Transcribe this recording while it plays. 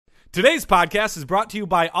Today's podcast is brought to you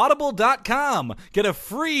by Audible.com. Get a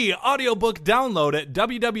free audiobook download at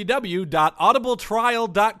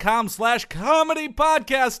www.audibletrial.com/comedy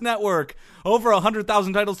podcast network. Over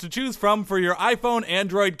 100,000 titles to choose from for your iPhone,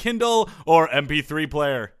 Android, Kindle, or MP3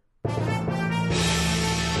 player.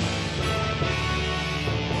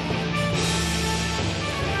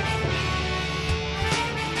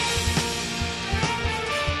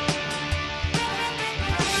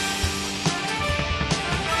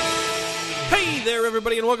 There,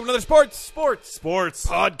 everybody, and welcome to another Sports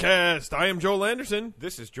Podcast. I am Joel Anderson,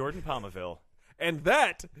 This is Jordan Palmaville. and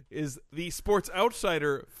that is the Sports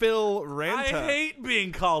Outsider, Phil Ranta. I hate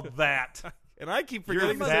being called that. And I keep You're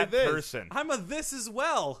forgetting to say that this. person. I'm a this as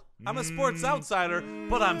well. I'm a sports outsider,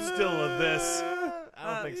 but I'm still a this. I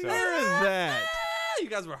don't think so. Where is that? You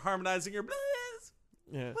guys were harmonizing your bliss.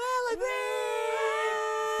 Yeah.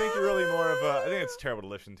 I think you're really more of a. I think it's terrible to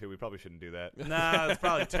listen to. We probably shouldn't do that. Nah, it's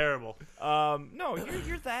probably terrible. No,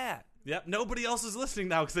 you're that. Yep, nobody else is listening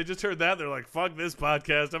now because they just heard that. They're like, fuck this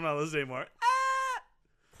podcast. I'm not listening anymore.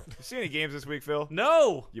 You see any games this week, Phil?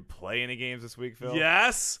 No. You play any games this week, Phil?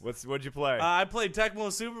 Yes. What'd you play? I played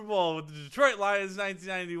Tecmo Super Bowl with the Detroit Lions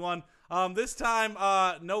 1991. This time,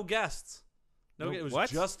 no guests. It was what?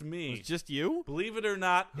 just me. It's just you? Believe it or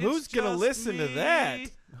not, Who's it's gonna just listen to me. that?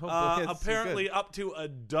 Oh, boy, it's so Apparently good. up to a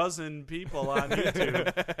dozen people on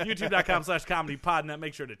YouTube. YouTube.com/comedypodnet.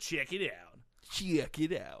 Make sure to check it out. Check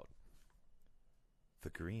it out. The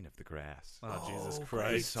green of the grass. Oh, Jesus The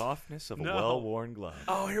Christ. softness of a No. well-worn glove.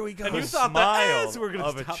 Oh, here we go. And the you thought that smile ads were gonna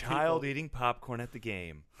of a stop child people. eating popcorn at the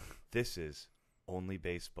game. This is Only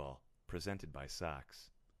Baseball, presented by Sox.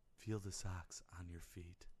 Feel the socks on your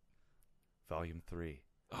feet. Volume 3.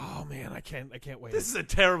 Oh, man, I can't wait. This is a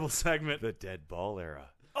terrible segment. The dead ball era.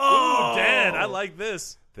 Oh, dead. I like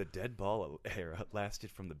this. The dead ball era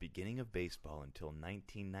lasted from the beginning of baseball until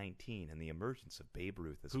 1919 and the emergence of Babe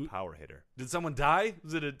Ruth as a power hitter. Did someone die?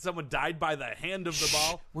 Someone died by the hand of the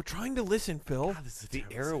ball? We're trying to listen, Phil. God, this is a The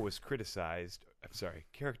terrible era segment. was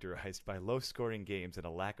characterized by low-scoring games and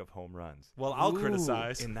a lack of home runs. Well, I'll Ooh.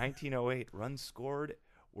 criticize. In 1908, runs scored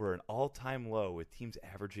were an all-time low, with teams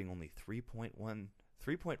averaging only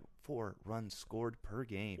 3.4 runs scored per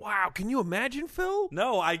game. Wow, can you imagine, Phil?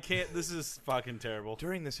 No, I can't. This is fucking terrible.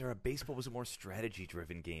 During this era, baseball was a more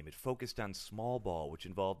strategy-driven game. It focused on small ball, which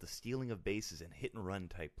involved the stealing of bases and hit-and-run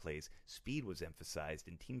type plays. Speed was emphasized,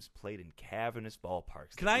 and teams played in cavernous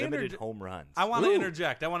ballparks Can that I limited home runs. I want to Ooh.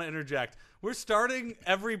 interject. We're starting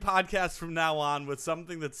every podcast from now on with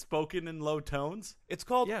something that's spoken in low tones. It's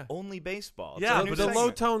called Yeah. Only Baseball. It's Yeah, a But new the low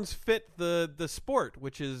segment. tones fit the sport,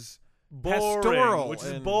 which is Boring, pastoral. which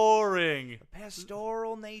is and- boring.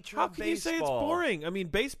 Pastoral nature How of can baseball. you say it's boring? I mean,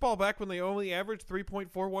 baseball back when they only averaged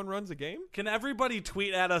 3.41 runs a game? Can everybody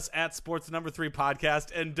tweet at us at Sports3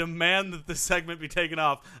 Podcast and demand that this segment be taken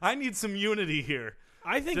off? I need some unity here.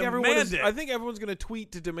 I think Demand it. everyone's going to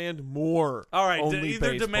tweet to demand more. All right, only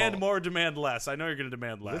either baseball. demand more or demand less. I know you're going to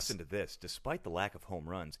demand less. Listen to this. Despite the lack of home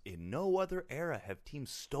runs, in no other era have teams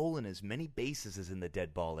stolen as many bases as in the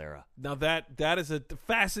dead ball era. Now that is a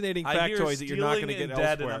fascinating I hear factoid that you're not going to stealing get and dead,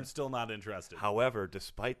 elsewhere. and I'm still not interested. However,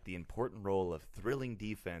 despite the important role of thrilling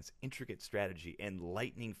defense, intricate strategy, and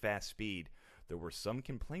lightning fast speed, there were some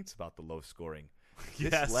complaints about the low scoring.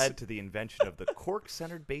 This Yes. led to the invention of the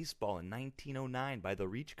cork-centered baseball in 1909 by the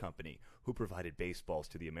Reach Company, who provided baseballs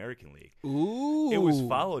to the American League. Ooh. It was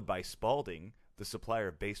followed by Spalding, the supplier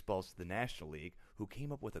of baseballs to the National League, who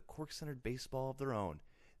came up with a cork-centered baseball of their own.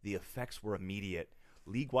 The effects were immediate.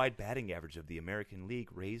 League-wide batting average of the American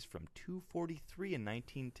League raised from 243 in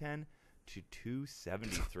 1910 to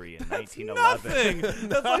 273 in 1911. Nothing.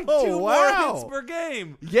 That's like Oh, 2 wow. more hits per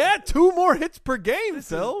game. Yeah, 2 more hits per game,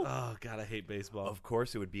 Phil. Oh, God, I hate baseball. Of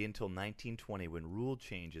course, it would be until 1920 when rule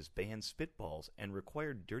changes banned spitballs and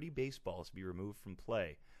required dirty baseballs to be removed from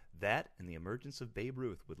play. That and the emergence of Babe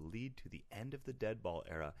Ruth would lead to the end of the dead ball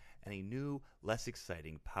era and a new, less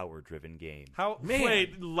exciting, power-driven game. Man.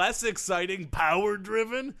 Wait, less exciting,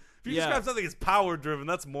 power-driven? If you Yeah. describe something as power-driven,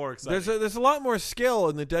 that's more exciting. There's a lot more skill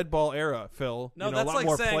in the dead ball era, Phil. no, you know, that's a lot like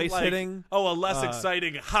more saying, place like, hitting. oh, a less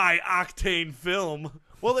exciting, high-octane film.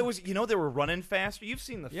 Well, it was, they were running faster. You've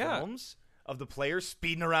seen the Yeah. films of the players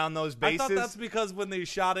speeding around those I bases. thought that's because when they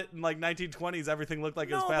shot it in, like, 1920s, everything looked like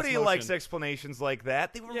it was fast Nobody motion. likes explanations like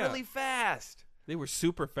that. They were Yeah. really fast. They were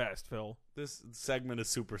super fast, Phil. This segment is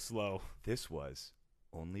super slow. This was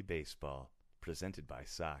Only Baseball, presented by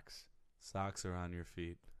Sox. Socks are on your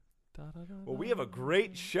feet. Well, we have a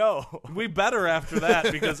great show. We better after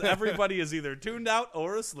that because everybody is either tuned out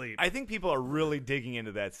or asleep. I think people are really digging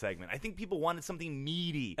into that segment. I think people wanted something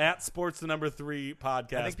meaty. At Sports the Number 3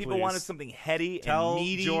 podcast, I think people please. wanted something heady Tell and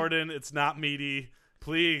meaty. Jordan it's not meaty.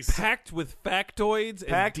 Please. Packed with factoids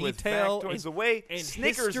Packed and with detail. factoids. The way and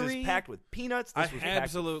Snickers history. is packed with peanuts, this was packed with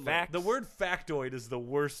absolutely. facts. The word factoid is the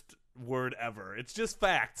worst word ever. It's just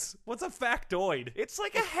facts. What's a factoid? It's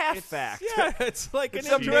like a half fact. Yeah, it's like It's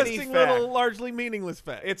an a mini interesting fact. little, largely meaningless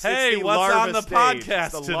fact. It's Hey, the what's larva on the stage. podcast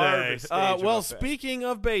It's the today? larva stage of Well, a fact. speaking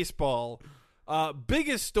of baseball,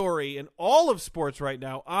 biggest story in all of sports right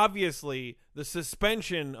now, obviously, the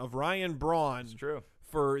suspension of Ryan Braun It's true.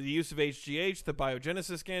 for the use of HGH, the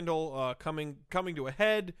biogenesis scandal coming to a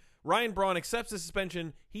head. Ryan Braun accepts the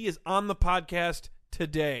suspension. He is on the podcast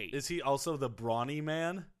today. Is he also the brawny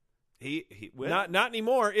man? Well, Not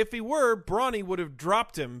anymore. If he were, Brawny would have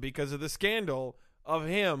dropped him because of the scandal of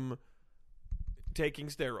him taking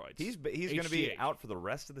steroids. he's going to be HGH. out for the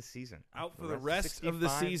rest of the season. Out for the rest of the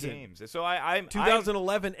 65 season. Games. So I'm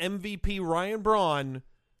 2011 MVP Ryan Braun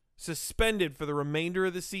suspended for the remainder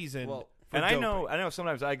of the season. Well, for And I doping. know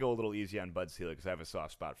sometimes I go a little easy on Bud Selig because I have a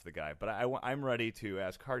soft spot for the guy, but I'm ready to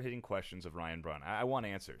ask hard-hitting questions of Ryan Braun. I want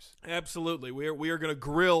answers. Absolutely. We are going to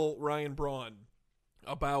grill Ryan Braun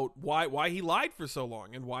about why he lied for so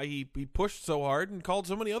long and why he pushed so hard and called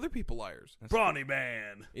so many other people liars. Brawny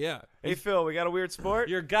man. Yeah. Hey, Phil, we got a weird sport?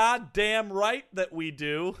 You're goddamn right that we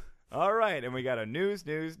do. All right, and we got a news.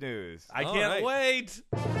 I All can't right. wait.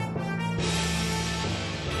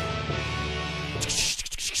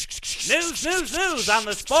 News on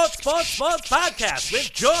the Sports podcast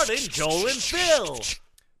with Jordan, Joel, and Phil.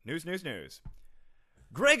 News.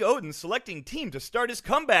 Greg Oden selecting team to start his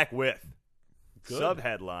comeback with. Good.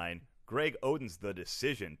 Subheadline, Greg Oden's The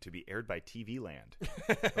Decision to be aired by TV Land.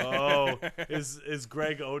 Oh, is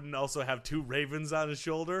Greg Oden also have two ravens on his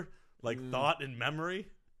shoulder, like thought and memory?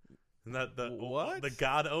 And that the What? the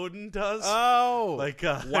god Odin does? Oh. Like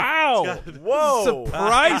wow. Whoa.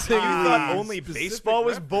 Surprising. You thought only baseball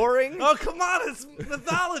was boring? Oh, come on, it's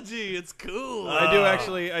mythology. It's cool.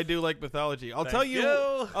 I do like mythology. I'll tell you.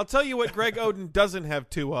 you. I'll tell you what Greg Oden doesn't have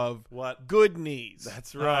two of. What? Good knees.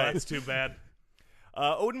 That's That's too bad.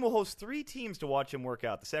 Oden will host 3 teams to watch him work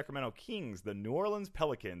out. The Sacramento Kings, the New Orleans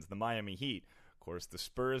Pelicans, the Miami Heat. Of course, the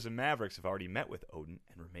Spurs and Mavericks have already met with Oden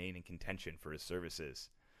and remain in contention for his services.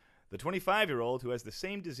 The 25-year-old, who has the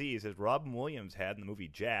same disease as Robin Williams had in the movie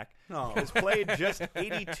Jack, Oh. has played just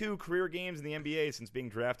 82 career games in the NBA since being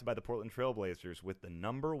drafted by the Portland Trail Blazers with the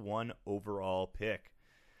number 1 overall pick.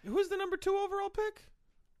 Who's the number 2 overall pick?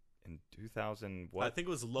 In 2000, what? I think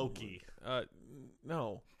it was Loki.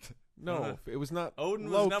 No. No, it was not. Odin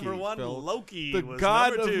was Loki, number 1. Phil. Loki The was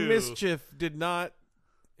god number of 2. mischief did not.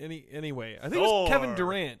 Anyway, I think it was Kevin Thor.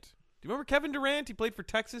 Durant. Do you remember Kevin Durant? He played for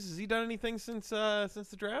Texas. Has he done anything since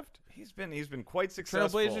the draft? He's been quite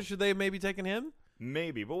successful. Trailblazers, should they have maybe taken him?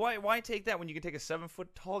 Maybe, but why take that when you can take a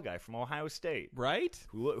 7-foot tall guy from Ohio State Right?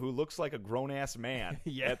 who looks like a grown ass man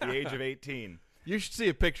Yeah. at the age of 18? You should see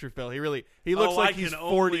a picture, Phil. He looks like I he's can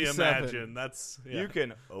 47. only imagine. That's yeah. You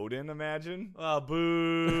can Odin imagine. Oh,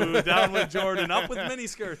 boo! Down with Jordan. Up with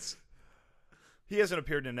miniskirts. He hasn't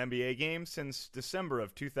appeared in an NBA game since December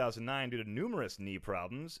of 2009 due to numerous knee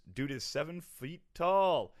problems due to 7 feet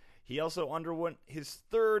tall. He also underwent his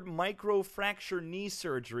 3rd microfracture knee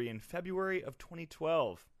surgery in February of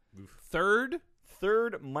 2012. Third?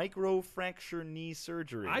 3rd microfracture knee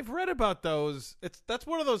surgery. I've read about those. That's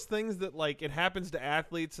one of those things that like it happens to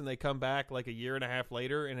athletes and they come back like a year and a half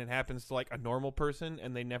later, and it happens to like a normal person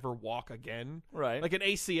and they never walk again. Right. Like an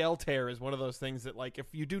ACL tear is one of those things that like if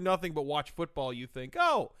you do nothing but watch football, you think,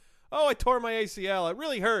 oh, I tore my ACL. It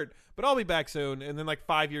really hurt, but I'll be back soon. And then like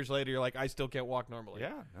 5 years later, you're like, I still can't walk normally.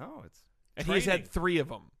 Yeah, no, it's And he's training. had 3 of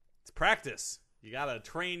them. It's practice. You gotta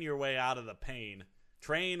train your way out of the pain.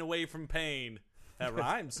 Train away from pain. That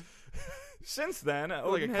rhymes. Since then, like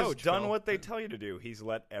Odin a has coach, done Phil. what they tell you to do. He's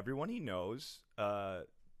let everyone he knows that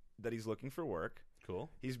he's looking for work.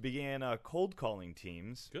 Cool. He's began cold calling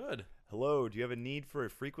teams. Good. Hello, do you have a need for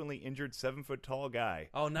a frequently injured 7-foot tall guy?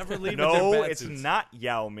 Oh, never leave. No, with their bad it's suits. not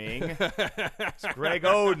Yao Ming. It's Greg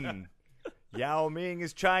Oden. Yao Ming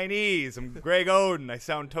is Chinese. I'm Greg Oden. I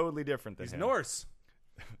sound totally different than He's him. Norse.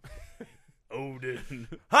 Odin.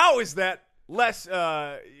 How is that less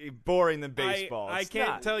boring than baseball? I It's can't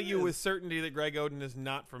not. tell you with certainty that Greg Oden is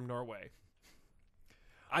not from Norway.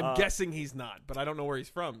 I'm guessing he's not, but I don't know where he's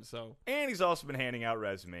from. So And he's also been handing out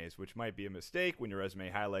resumes, which might be a mistake when your resume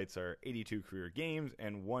highlights are 82 career games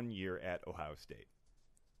and 1 year at Ohio State.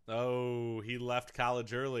 Oh, he left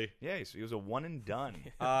college early. Yeah, he was a one and done.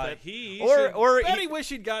 He or Bet he wish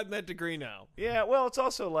he'd gotten that degree now. Yeah, well, it's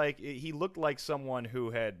also like he looked like someone who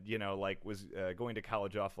had, was going to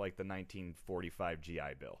college off like the 1945 GI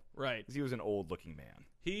Bill. Right. 'Cause he was an old-looking man.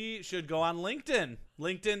 He should go on LinkedIn.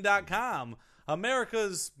 LinkedIn.com.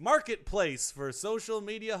 America's marketplace for social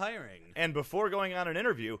media hiring. And before going on an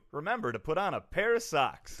interview, remember to put on a pair of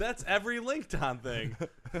socks. That's every LinkedIn thing.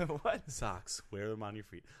 What? Socks. Wear them on your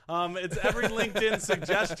feet. It's every LinkedIn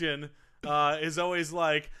suggestion is always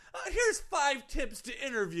like, here's 5 tips to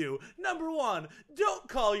interview. Number 1, don't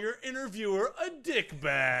call your interviewer a dick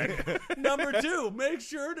bag. Number 2, make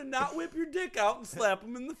sure to not whip your dick out and slap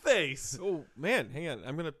him in the face. Oh man, hang on.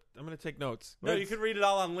 I'm gonna take notes. No, you can read it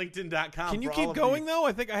all on LinkedIn.com. Can you keep going though?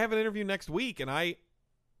 I think I have an interview next week, and I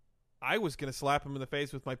was gonna slap him in the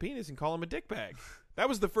face with my penis and call him a dick bag. That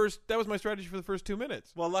was my strategy for the first 2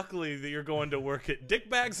 minutes. Well, luckily that you're going to work at Dick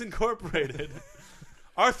Bags Incorporated.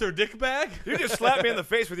 Arthur Dickbag? You just slapped me in the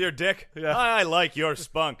face with your dick. Yeah. I like your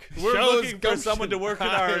spunk. We're Shows looking for someone to work in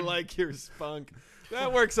I our like your spunk.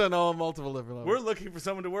 That works on all multiple different levels. We're looking for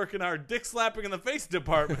someone to work in our dick slapping in the face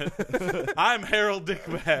department. I'm Harold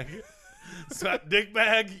Dickbag. Slap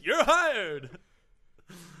Dickbag, you're hired.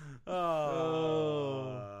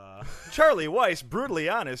 Oh. Charlie Weiss, brutally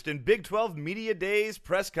honest in Big 12 Media Days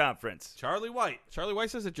press conference. Charlie White. Charlie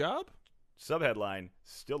Weiss has a job? Subheadline,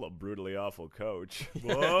 still a brutally awful coach.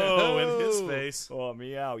 Whoa, in his face. Oh,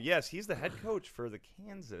 meow. Yes, he's the head coach for the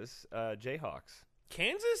Kansas Jayhawks.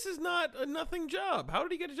 Kansas is not a nothing job. How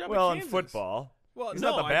did he get a job Well, at in Kansas? football. Well, he's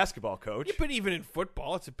no, not the basketball coach. Yeah, but even in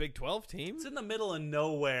football, it's a Big 12 team. It's in the middle of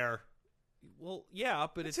nowhere. Well, yeah,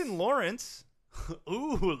 but It's in Lawrence.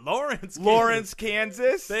 Ooh, Lawrence. Lawrence,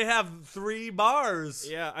 Kansas. They have 3 bars.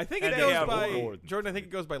 Yeah, I think And it they goes have by more. Jordan. I think it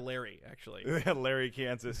goes by Larry, actually. Larry,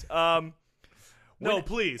 Kansas. No,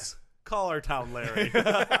 please. Call our town Larry.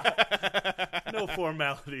 No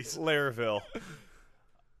formalities. Lairville.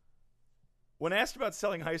 When asked about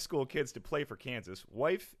selling high school kids to play for Kansas,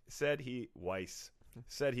 Weiss said he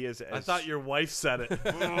is. I thought your wife said it.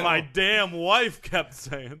 My damn wife kept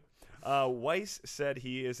saying. Weiss said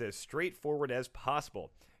he is as straightforward as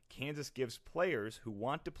possible. Kansas gives players who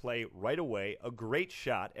want to play right away a great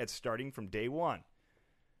shot at starting from day one.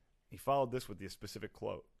 He followed this with the specific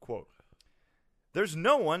quote. There's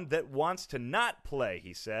no one that wants to not play,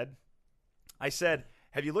 he said. I said,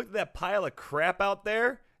 have you looked at that pile of crap out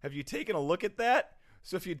there? Have you taken a look at that?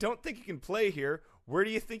 So if you don't think you can play here, where do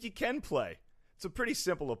you think you can play? It's a pretty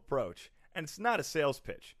simple approach, and it's not a sales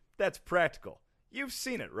pitch. That's practical. You've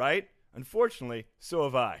seen it, right? Unfortunately, so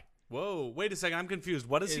have I. Whoa, wait a second. I'm confused.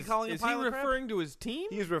 What is he calling a Is pile he of crap? referring to his team?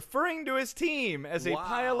 He's referring to his team as a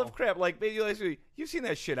pile of crap. Like, basically, you've seen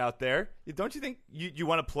that shit out there. Don't you think you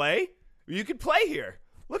want to play? You could play here.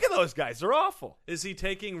 Look at those guys. They're awful. Is he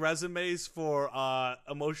taking resumes for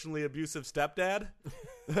emotionally abusive stepdad?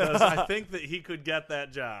 Because I think that he could get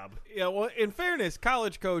that job. Yeah, well, in fairness,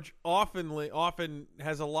 college coach often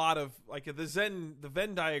has a lot of like the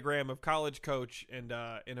Venn diagram of college coach and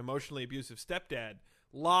an emotionally abusive stepdad.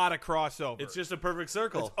 Lot of crossover. It's just a perfect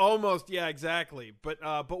circle. It's almost exactly. But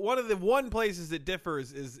one of the places that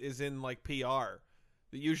differs is in like PR.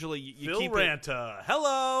 That usually you Phil keep Ranta.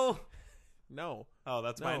 Hello. No. Oh,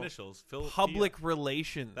 that's my No. initials. Phil. Public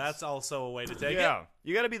relations. That's also a way to take it. Yeah.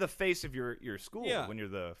 You got to be the face of your school Yeah. when you're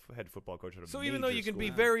the head football coach at a So even though major you can school. be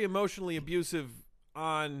very emotionally abusive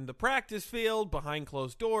on the practice field, behind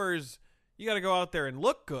closed doors, you got to go out there and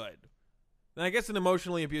look good. And I guess an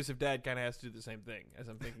emotionally abusive dad kind of has to do the same thing as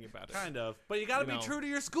I'm thinking about it. Kind of. But you got to You be know, true to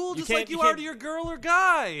your school, you just can't- like you you are can't- to your girl or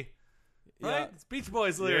guy. Right? Yeah. It's Beach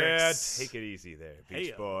Boys Yeah, lyrics. take it easy there, Beach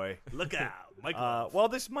Hey-o. Boy. Look out. Michael. While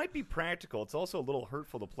this might be practical, it's also a little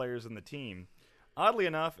hurtful to players in the team. Oddly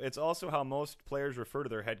enough, it's also how most players refer to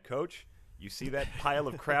their head coach. You see that pile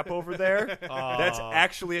of crap over there? That's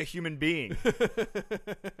actually a human being.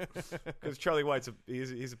 Because Charlie White's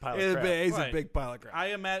he's a pile of crap. He's Right. a big pile of crap. I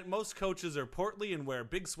am at most coaches are portly and wear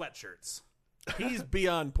big sweatshirts. He's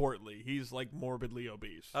beyond portly. He's like morbidly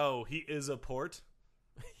obese. Oh, he is a port?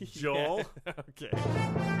 Joel? Okay.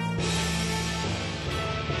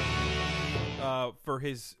 For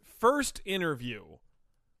his first interview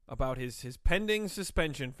about his pending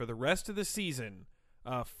suspension for the rest of the season,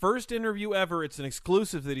 first interview ever, it's an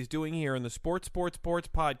exclusive that he's doing here in the Sports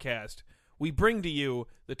podcast, we bring to you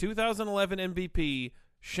the 2011 MVP,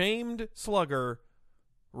 shamed slugger,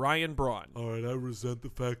 Ryan Braun. All right, I resent the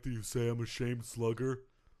fact that you say I'm a shamed slugger.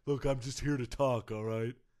 Look, I'm just here to talk, all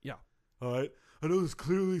right? Yeah. All right? I know there's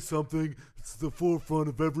clearly something that's the forefront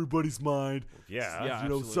of everybody's mind. Yeah. Yeah. You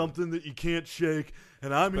know, absolutely. something that you can't shake.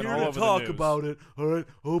 And I'm been here all to over the talk news. about it, all right,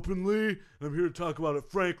 openly. And I'm here to talk about it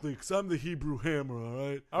frankly, because I'm the Hebrew Hammer, all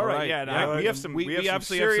right? All right. Right, Yeah. yeah. No, we have some. We We have some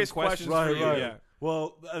obviously have some serious questions questions for for you, you. yeah.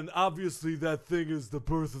 Well, and obviously that thing is the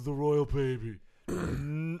birth of the royal baby.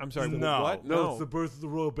 I'm sorry. No. What? No, it's the birth of the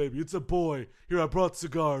royal baby. It's a boy. Here, I brought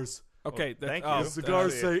cigars. Okay. thank oh, you. The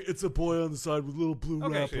cigars see say it's a boy on the side with little blue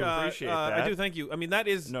Okay. wrapper. Appreciate that. I do thank you. I mean, that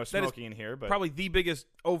is No that is smoking in here, but probably the biggest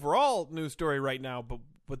overall news story right now.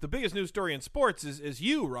 But the biggest news story in sports is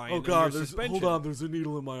you, Ryan. Oh and God! your There's, suspension. hold on, there's a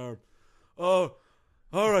needle in my arm.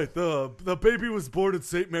 All right. The baby was born at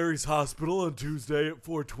St. Mary's Hospital on Tuesday at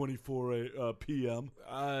 4:24 p.m.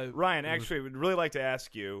 Ryan, actually, would really like to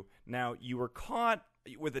ask you. Now, you were caught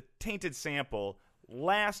with a tainted sample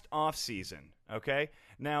last off-season, okay?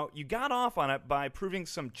 Now, you got off on it by proving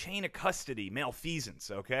some chain of custody malfeasance,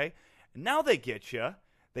 okay? And now they get you.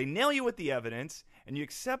 They nail you with the evidence, and you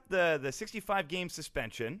accept the 65-game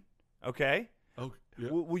suspension, okay? Oh, yeah.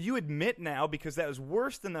 Will you admit now, because that was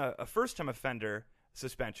worse than a first-time offender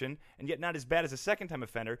suspension, and yet not as bad as a second-time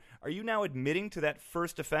offender, are you now admitting to that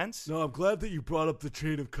first offense? No, I'm glad that you brought up the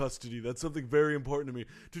chain of custody. That's something very important to me.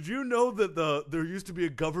 Did you know that there used to be a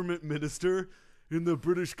government minister in the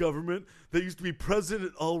British government that used to be present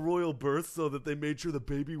at all royal births so that they made sure the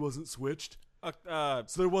baby wasn't switched? So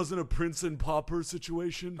there wasn't a prince and pauper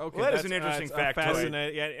situation? Okay, Well, that is that's- an interesting that's a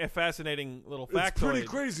factoid. a fascinating little It's factoid. pretty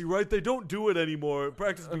crazy, right? They don't do it anymore.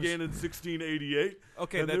 Practice began in 1688.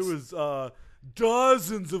 Okay, and there that's- was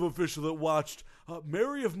dozens of officials that watched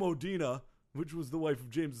Mary of Modena, which was the wife of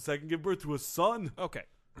James II, give birth to a son. Okay.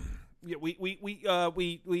 Yeah, we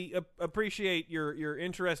appreciate your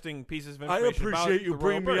interesting pieces of I information. appreciate about you the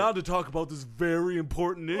bringing royal me birth. on to talk about this very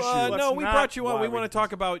important issue. Let's No, we not brought you on. why We we want to just-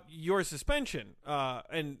 talk about your suspension.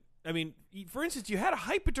 And I mean, for instance, you had a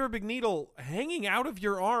hypodermic needle hanging out of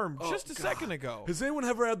your arm just a second ago. Has anyone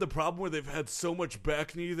ever had the problem where they've had so much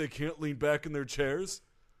back knee they can't lean back in their chairs?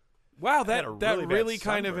 Wow, had a that really bad really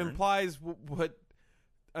kind of sunburn. implies what.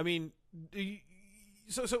 I mean,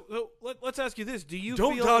 so let's ask you this: do you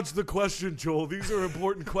Don't feel dodge the question, Joel. These are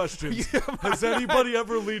important questions. Has anybody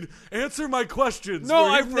ever leaned? Answer my questions. No, We're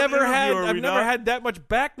here I've for never interview, had. are I've we never not? had that much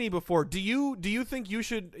back knee before. Do you think you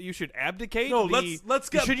should abdicate? No, the- let's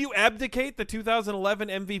get- Should you abdicate the 2011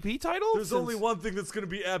 MVP title? There's only one thing that's going to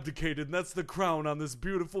be abdicated, and that's the crown on this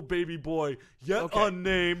beautiful baby boy, yet Okay.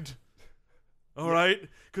 unnamed. All right?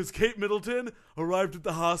 Because Kate Middleton arrived at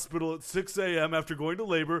the hospital at 6 a.m. after going to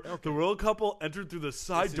labor. The royal couple entered through the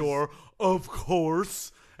side door, of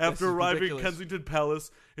course, after is arriving ridiculous. at Kensington Palace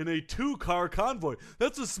in a 2-car convoy.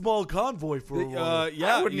 That's a small convoy for a royal.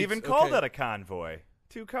 Yeah, I wouldn't it's- even call okay. that a convoy.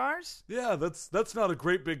 2 cars? Yeah, that's not a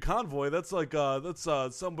great big convoy. That's like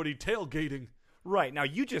somebody tailgating. Right. Now,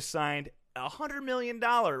 you just signed a $100 million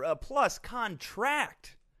plus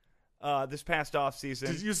contract this past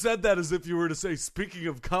offseason. You said that as if you were to say, speaking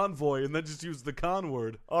of convoy, and then just use the con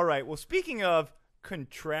word. All right. Well, speaking of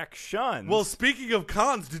contractions. Well, speaking of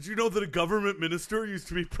cons, did you know that a government minister used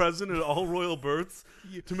to be present at all royal births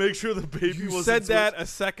to make sure the baby You wasn't said that switched? a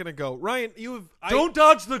second ago, Ryan. Don't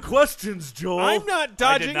dodge the questions, Joel. I'm not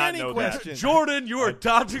dodging not any know that. questions. Jordan, you are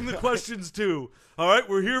dodging the questions too. All right,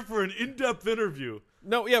 we're here for an in-depth interview.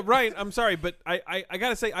 No, yeah, Ryan. I'm sorry, but I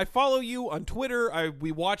gotta say, I follow you on Twitter.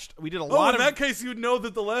 We did a Oh, lot in of that case, you'd know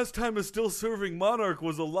that the last time a still-serving monarch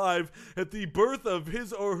was alive at the birth of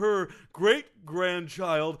his or her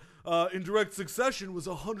great-grandchild in direct succession was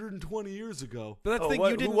 120 years ago. But that's the oh, thing,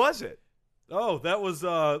 what, you didn't. who was it? Oh, that was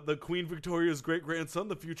the Queen Victoria's great-grandson,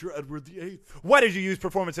 the future Edward VIII. Why did you use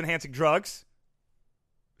performance-enhancing drugs?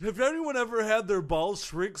 Have anyone ever had their balls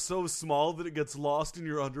shrink so small that it gets lost in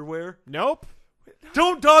your underwear? Nope.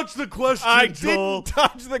 Don't dodge the question, I Joel. didn't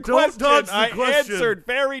dodge the Don't question. dodge the I question. answered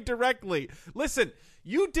very directly. Listen,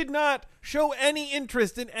 you did not show any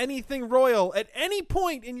interest in anything royal at any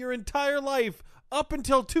point in your entire life up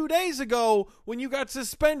until 2 days ago when you got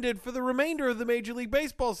suspended for the remainder of the Major League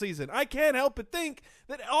Baseball season. I can't help but think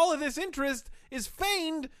that all of this interest is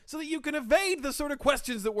feigned so that you can evade the sort of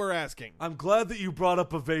questions that we're asking. I'm glad that you brought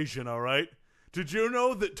up evasion, all right? Did you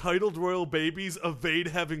know that titled royal babies evade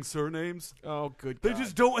having surnames? Oh, good They God.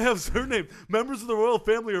 just don't have surnames. Members of the royal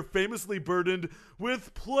family are famously burdened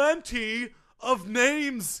with plenty of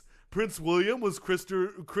names. Prince William was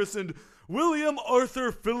christened William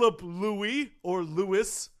Arthur Philip Louis, or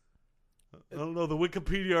Louis. I don't know, the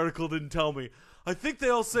Wikipedia article didn't tell me. I think they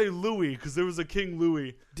all say Louis because there was a King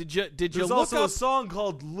Louis. Did you There's look also up? a song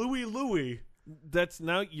called Louis Louis. That's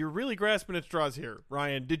now you're really grasping at straws here,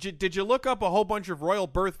 Ryan. Did you look up a whole bunch of royal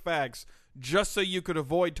birth facts just so you could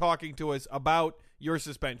avoid talking to us about your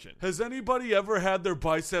suspension. Has anybody ever had their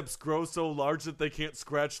biceps grow so large that they can't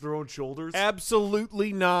scratch their own shoulders?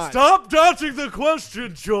 Absolutely not. Stop dodging the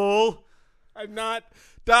question, Joel. I'm not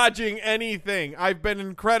dodging anything. I've been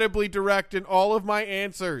incredibly direct in all of my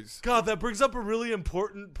answers. God, that brings up a really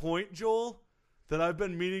important point, Joel, that I've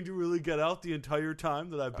been meaning to really get out the entire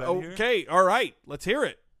time that I've been here. Okay, all right. Let's hear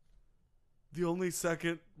it. The only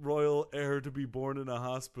second royal heir to be born in a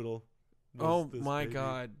hospital. Oh, my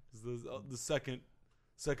God. The second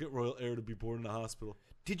royal heir to be born in a hospital.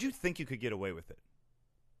 Did you think you could get away with it?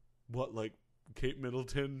 What, like Kate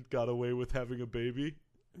Middleton got away with having a baby?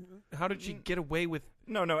 How did she get away with...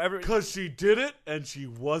 No. Because she did it and she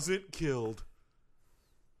wasn't killed.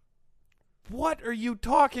 What are you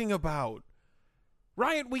talking about?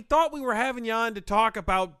 Ryan, we thought we were having you on to talk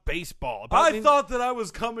about baseball. I thought that I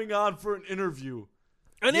was coming on for an interview.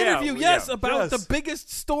 An interview, yes, about yes. the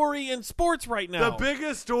biggest story in sports right now. The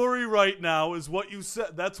biggest story right now is what you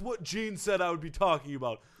said. That's what Gene said I would be talking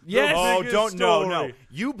about. Yes. Oh, biggest no. story.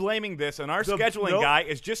 You blaming this on our scheduling nope. guy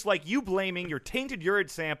is just like you blaming your tainted urine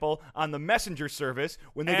sample on the messenger service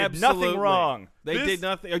when they Absolutely. did nothing wrong. They This- did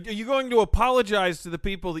nothing. Are you going to apologize to the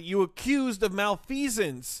people that you accused of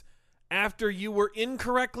malfeasance after you were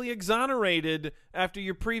incorrectly exonerated after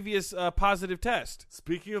your previous positive test?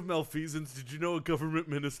 Speaking of malfeasance, did you know a government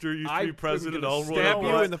minister used to I'm be president gonna all stab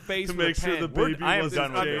royal you in the face to with a make sure pen. the baby I am wasn't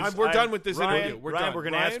done with changed? this. We're done with this Ryan, interview. We're Ryan, done. we're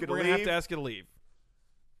gonna ask you to we're gonna have leave. to ask you to leave.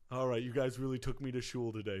 All right, you guys really took me to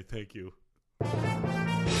shul today. Thank you.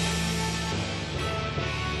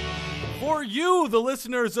 For you, the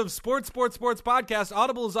listeners of Sports Podcast,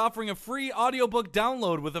 Audible is offering a free audiobook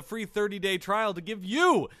download with a free 30-day trial to give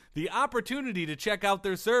you the opportunity to check out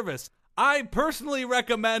their service. I personally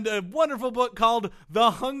recommend a wonderful book called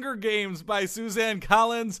The Hunger Games by Suzanne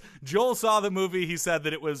Collins. Joel saw the movie. He said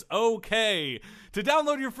that it was okay. To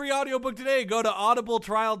download your free audiobook today, go to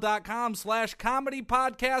audibletrial.com/comedy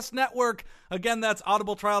podcast network. Again, that's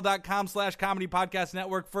audibletrial.com/comedy podcast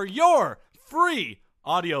network for your free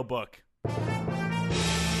audiobook.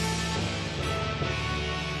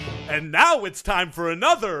 And now it's time for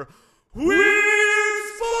another Weird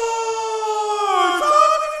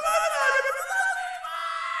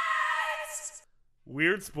Sports!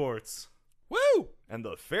 Weird Sports. Woo! And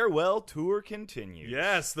the farewell tour continues.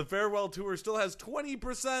 Yes, the farewell tour still has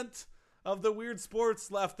 20% of the Weird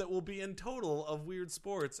Sports left that will be in total of Weird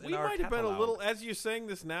Sports in We our might have been a catalog. little, as you're saying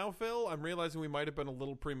this now, Phil, I'm realizing we might have been a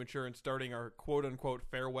little premature in starting our quote-unquote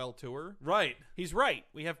farewell tour. Right. He's right.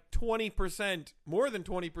 We have 20%, more than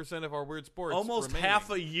 20% of our Weird Sports Almost remaining.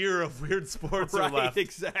 half a year of Weird Sports are Right, left.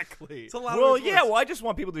 exactly. It's a lot Well, of Weird yeah. Sports. Well, I just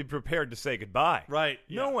want people to be prepared to say goodbye. Right.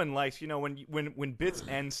 No yeah. one likes, when bits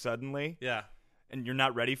end suddenly Yeah. and you're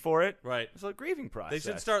not ready for it. Right. It's a grieving process. They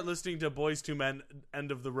should start listening to Boys II Men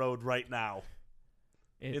End of the Road right now.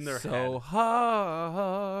 It's in their so head.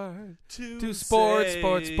 hard To to sports, say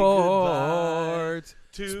sports, goodbye sports,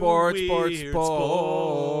 to sports, sports, weird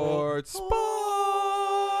sports,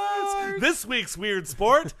 sports. This week's Weird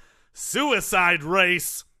Sport, Suicide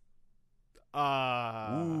Race.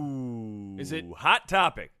 Ooh. Is it- hot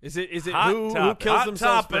topic? Is it Hot who topic. kills Hot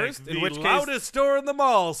themselves topic, first? the In which case, loudest store in the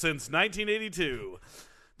mall since 1982.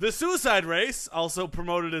 The Suicide Race, also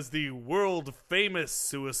promoted as the world-famous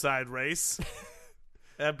Suicide Race,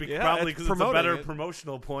 probably it's because it's a promoting better it.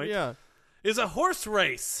 promotional point, yeah. is a horse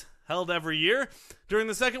race held every year during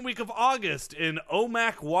the second week of August in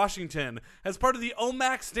Omak, Washington, as part of the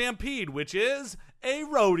Omak Stampede, which is a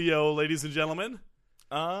rodeo, ladies and gentlemen.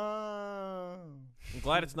 I'm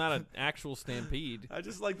glad it's not an actual stampede. I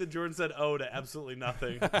just like that Jordan said "oh" to absolutely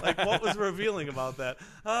nothing. Like, what was revealing about that?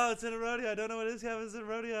 Oh, it's in a rodeo. I don't know what it is. It's in a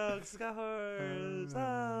rodeo. It's got horse.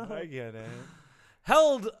 Oh. I get it.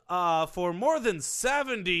 Held for more than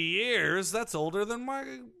 70 years. That's older than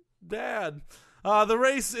my dad. The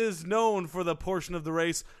race is known for the portion of the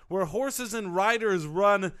race where horses and riders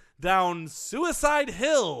run down Suicide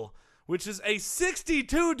Hill, which is a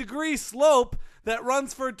 62-degree slope that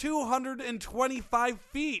runs for 225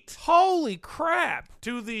 feet Holy crap!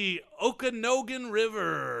 to the Okanogan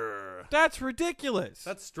River. That's ridiculous.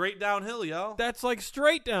 That's straight downhill, y'all. That's like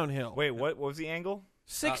straight downhill. Wait, what was the angle?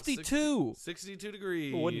 62. 62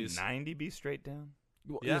 degrees. Wouldn't 90 be straight down?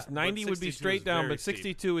 Well, Yeah, yes, 90 but would be 62 straight is down, very but steep.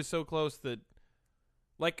 62 is so close that,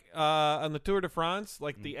 like, on the Tour de France,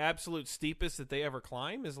 like, the absolute steepest that they ever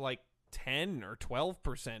climb is, like, 10 or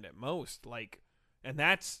 12% at most. Like, and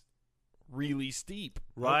that's really steep.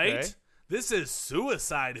 Right? Okay. This is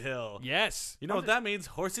Suicide Hill. Yes. You know what that means?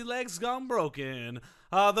 Horsey legs gone broken.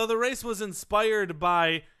 Though the race was inspired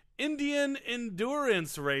by Indian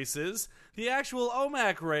endurance races. The actual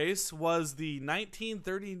OMAC race was the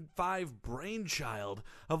 1935 brainchild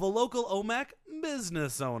of a local OMAC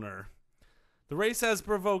business owner. The race has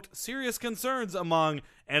provoked serious concerns among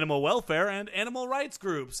animal welfare and animal rights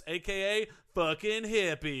groups, a.k.a. fucking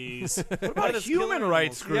hippies. What about human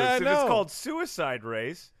rights groups? Yeah, I if know. it's called suicide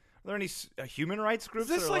race, are there any human rights groups?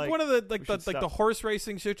 Is this that are like one of the we should the stop? horse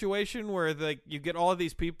racing situation where you get all of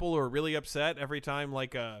these people who are really upset every time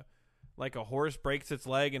like a horse breaks its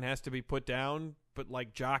leg and has to be put down, but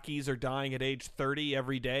like jockeys are dying at age 30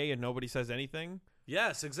 every day and nobody says anything?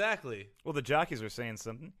 Yes, exactly. Well, the jockeys are saying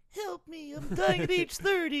something. Help me, I'm dying at age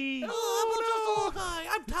 30. I'm just a little guy.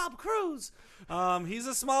 I'm Tom Cruise. He's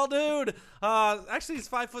a small dude. Actually, he's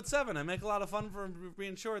 5'7". I make a lot of fun for him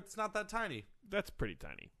being short. It's not that tiny. That's pretty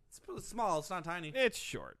tiny. It's small. It's not tiny. It's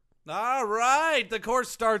short. All right. The course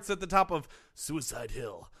starts at the top of Suicide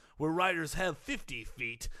Hill, where riders have 50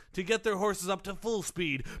 feet to get their horses up to full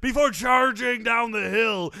speed before charging down the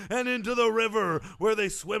hill and into the river, where they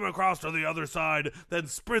swim across to the other side, then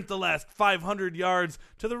sprint the last 500 yards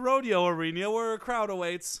to the rodeo arena where a crowd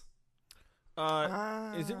awaits.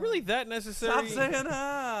 Is it really that necessary? Stop saying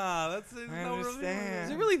That's no understand.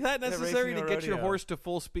 Is it really that They're necessary racing to a get your rodeo. horse to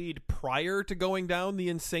full speed prior to going down the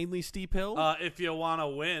insanely steep hill? If you want to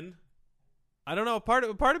win. I don't know. Part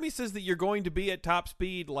of me says that you're going to be at top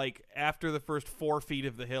speed like after the first 4 feet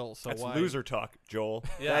of the hill. So That's why? loser talk, Joel.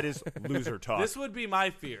 Yeah. That is loser talk. This would be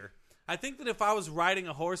my fear. I think that if I was riding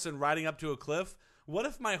a horse and riding up to a cliff, what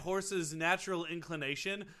if my horse's natural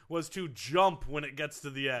inclination was to jump when it gets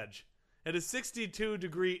to the edge? At a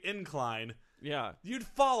 62-degree incline, Yeah. you'd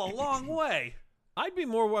fall a long way. I'd be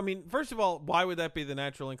more. I mean, first of all, why would that be the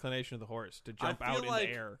natural inclination of the horse to jump I out feel in like-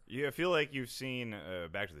 the air? I feel like you've seen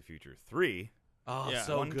Back to the Future 3. Oh, Yeah.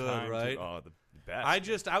 so One good, time right? the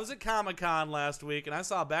best. I was at Comic-Con last week, and I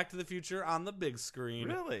saw Back to the Future on the big screen.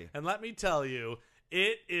 Really? And let me tell you,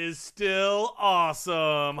 it is still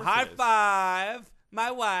awesome. course High it is. five,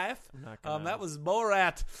 my wife. I'm not gonna- That was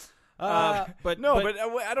Borat. But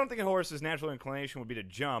I don't think a horse's natural inclination would be to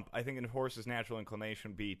jump. I think a horse's natural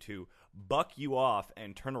inclination would be to buck you off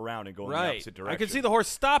and turn around and go in the right. opposite direction. I could see the horse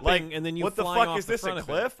stopping like, and then you what the flying fuck off is the this, front a of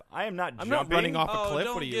it. cliff? I am not I'm jumping. not running off a Oh, cliff.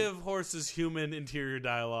 don't What are you? give horses human interior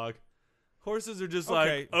dialogue. Horses are just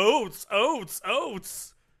Okay. like, oats, oats,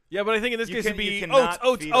 oats. Yeah, but I think in this You case can- it'd be you cannot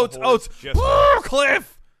oats, feed oats, a oats, horse oats. just Woo,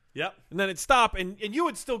 cliff. Yep. And then it'd stop, and you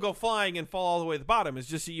would still go flying and fall all the way to the bottom. It's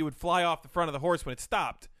just that you would fly off the front of the horse when it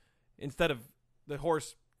stopped, instead of the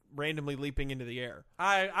horse randomly leaping into the air.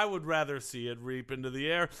 I would rather see it reap into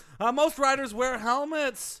the air. Most riders wear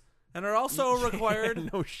helmets and are also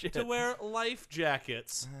required No shit. to wear life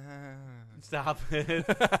jackets. Stop it.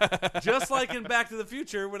 Just like in Back to the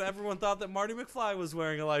Future when everyone thought that Marty McFly was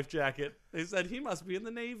wearing a life jacket. They said he must be in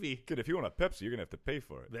the Navy. Kid, if you want a Pepsi, you're gonna have to pay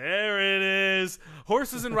for it. There it is.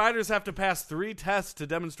 Horses and riders have to pass 3 tests to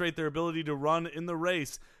demonstrate their ability to run in the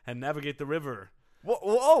race and navigate the river.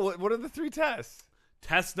 Whoa, what are the 3 tests?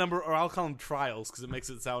 Test number, or I'll call them trials because it makes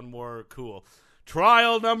it sound more cool.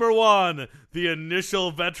 Trial number 1, the initial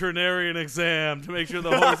veterinarian exam to make sure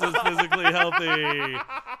the horse is physically healthy.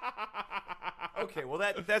 Okay, well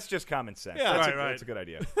that's just common sense. Yeah, that's right, right. That's a good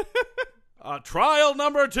idea. Trial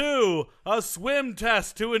number 2, a swim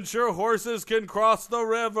test to ensure horses can cross the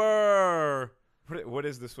river. What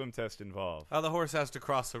does the swim test involve? The horse has to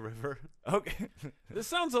cross the river. Okay. This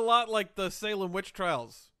sounds a lot like the Salem witch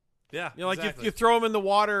trials. Yeah, You know, like exactly. you throw them in the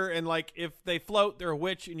water, and like if they float, they're a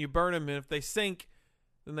witch, and you burn them, and if they sink,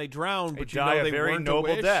 then they drown. But you die know a they very weren't noble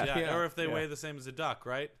a witch. death. Yeah, or if they Yeah. weigh the same as a duck,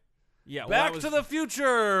 right? Yeah, well, Back that to was- the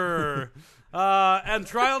Future. And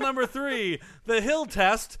trial number 3, the hill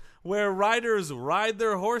test, where riders ride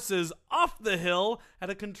their horses off the hill at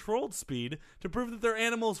a controlled speed to prove that their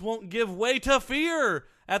animals won't give way to fear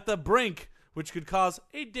at the brink, which could cause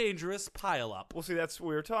a dangerous pileup. Well, see, that's what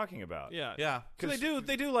we were talking about. Yeah, Yeah. So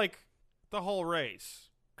they do like the whole race.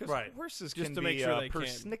 Because Right. horses Just can to be make sure they can.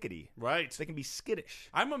 persnickety. Right. They can be skittish.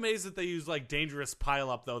 I'm amazed that they use like dangerous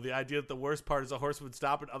pileup though. The idea that the worst part is a horse would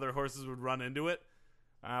stop and other horses would run into it.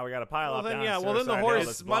 We got a pile Well, up then, down yeah, Suicide well, then the Hill horse-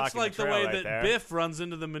 that's It's much blocking like the trail way right that there. Biff runs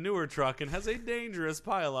into the manure truck and has a dangerous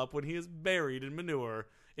pileup when he is buried in manure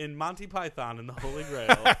in Monty Python and the Holy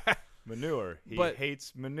Grail. Manure. He But-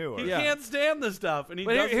 hates manure. He Yeah. can't stand the stuff, and he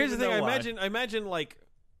But doesn't here's the even thing: know why. I imagine like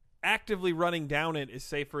actively running down it is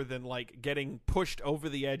safer than like getting pushed over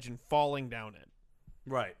the edge and falling down it.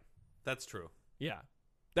 Right, that's true. Yeah.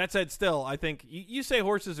 That said, still, I think you say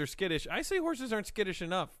horses are skittish. I say horses aren't skittish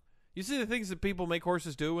enough. You see the things that people make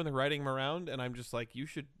horses do when they're riding them around, and I'm just like, you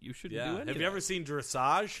shouldn't do any Have of you that. ever seen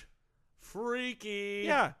dressage? Freaky.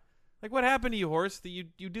 Yeah. Like, what happened to you, horse, that you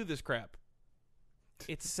do this crap?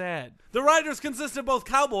 It's sad. The riders consist of both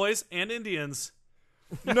cowboys and Indians.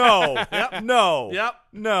 No. Yep. No. Yep.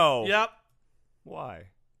 No. Yep. Why?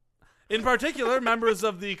 In particular, members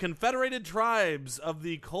of the Confederated Tribes of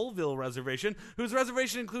the Colville Reservation, whose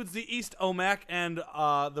reservation includes the East Omak and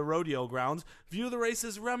the rodeo grounds, view the race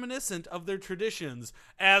as reminiscent of their traditions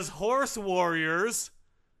as horse warriors.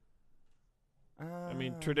 I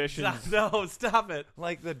mean, traditions. No, stop it.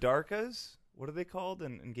 Like the Darkas? What are they called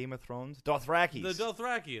in Game of Thrones? Dothrakis. The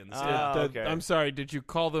Dothrakians. Okay. I'm sorry, did you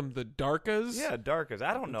call them the Darkas? Yeah, Darkas.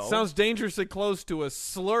 I don't know. Sounds dangerously close to a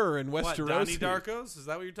slur in What, Westerosi. Donnie Darkos? Is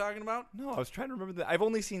that what you're talking about? No, I was trying to remember that. I've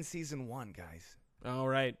only seen season 1, guys. All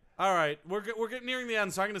right. All right, we're getting nearing the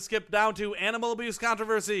end, so I'm going to skip down to animal abuse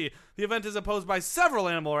controversy. The event is opposed by several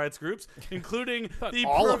animal rights groups, including the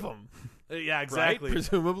all of them. Yeah, exactly. Right?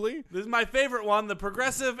 Presumably. This is my favorite one, the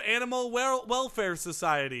Progressive Animal Welfare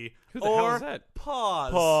Society. Who the hell is that?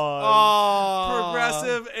 Pause. Oh.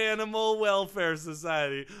 Progressive Animal Welfare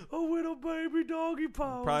Society. A little baby doggy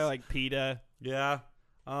paws. Probably like PETA. Yeah.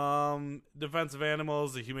 Defense of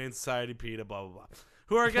Animals, the Humane Society, PETA, blah, blah, blah.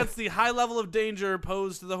 Who are against the high level of danger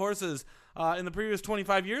posed to the horses. In the previous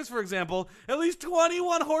 25 years, for example, at least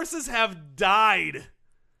 21 horses have died.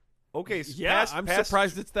 Okay, so Yeah, I'm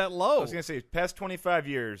surprised it's that low. I was going to say, past 25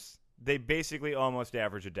 years, they basically almost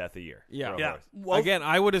average a death a year. Yeah. for a Yeah. horse. Well, Again,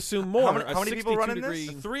 I would assume more. How many people run in this?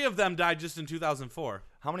 62-degree 3 of them died just in 2004.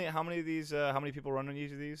 How many of these? How many people run on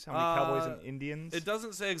each of these? How many cowboys and Indians? It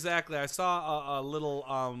doesn't say exactly. I saw a little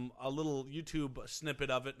YouTube snippet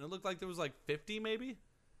of it, and it looked like there was like 50 maybe.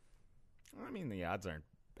 I mean, the odds aren't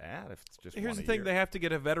bad if it's just Here's one the a thing: year. they have to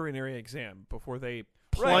get a veterinary exam before they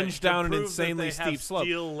Right, plunge to down an prove that insanely they have steep slope.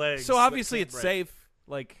 steel legs So that obviously can't it's break. safe.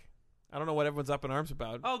 Like, I don't know what everyone's up in arms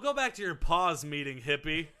about. Oh, go back to your pause meeting,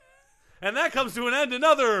 hippie. And that comes to an end.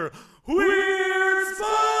 Another Weird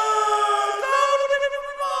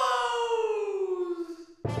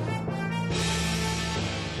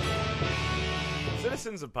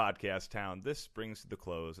Citizens of Podcast Town, this brings to the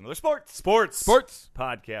close another sports Sports.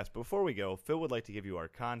 podcast. Before we go, Phil would like to give you our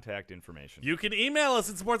contact information. You can email us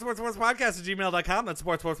at sportspodcast@gmail.com. That's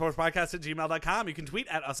sportspodcast@gmail.com. You can tweet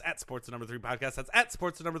at us at sports3podcast. That's at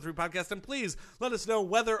sports3podcast. And please let us know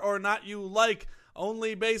whether or not you like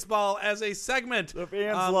only baseball as a segment. The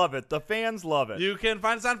fans love it. The fans love it. You can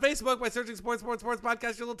find us on Facebook by searching Sports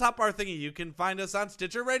Podcast, your little top bar thingy. You can find us on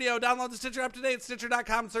Stitcher Radio. Download the Stitcher app today at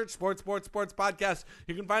Stitcher.com. Search Sports Podcast.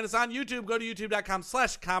 You can find us on YouTube. Go to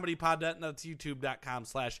youtube.com/comedypodnet. And that's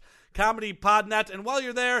youtube.com/comedypodnet. And while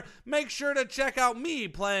you're there, make sure to check out me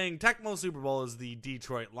playing Tecmo Super Bowl as the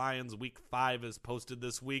Detroit Lions. Week 5 is posted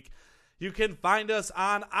this week. You can find us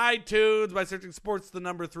on iTunes by searching Sports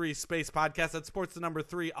 3 Space Podcast. That's Sports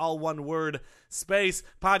 3, all one word, Space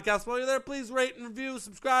Podcast. While you're there, please rate and review,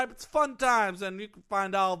 subscribe. It's fun times. And you can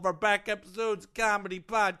find all of our back episodes at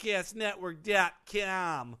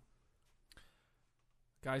comedypodcastnetwork.com.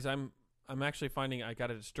 Guys, I'm actually finding I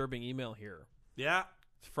got a disturbing email here. Yeah.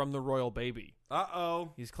 It's from the royal baby.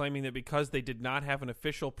 Uh-oh. He's claiming that because they did not have an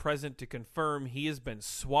official present to confirm, he has been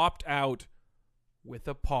swapped out with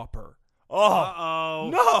a pauper. Oh,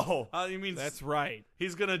 Uh-oh. no. You mean That's right.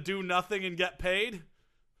 he's going to do nothing and get paid?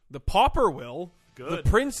 The pauper will. Good. The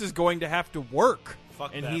prince is going to have to work.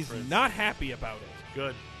 Fuck and that he's prince. not happy about it.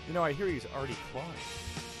 Good. You know, I hear he's already clawing.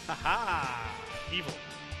 Ha-ha. Evil.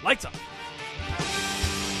 Lights up.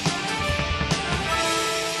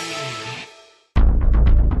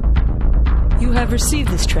 You have received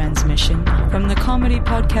this transmission from the Comedy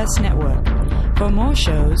Podcast Network. For more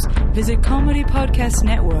shows, visit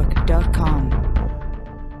comedypodcastnetwork.com.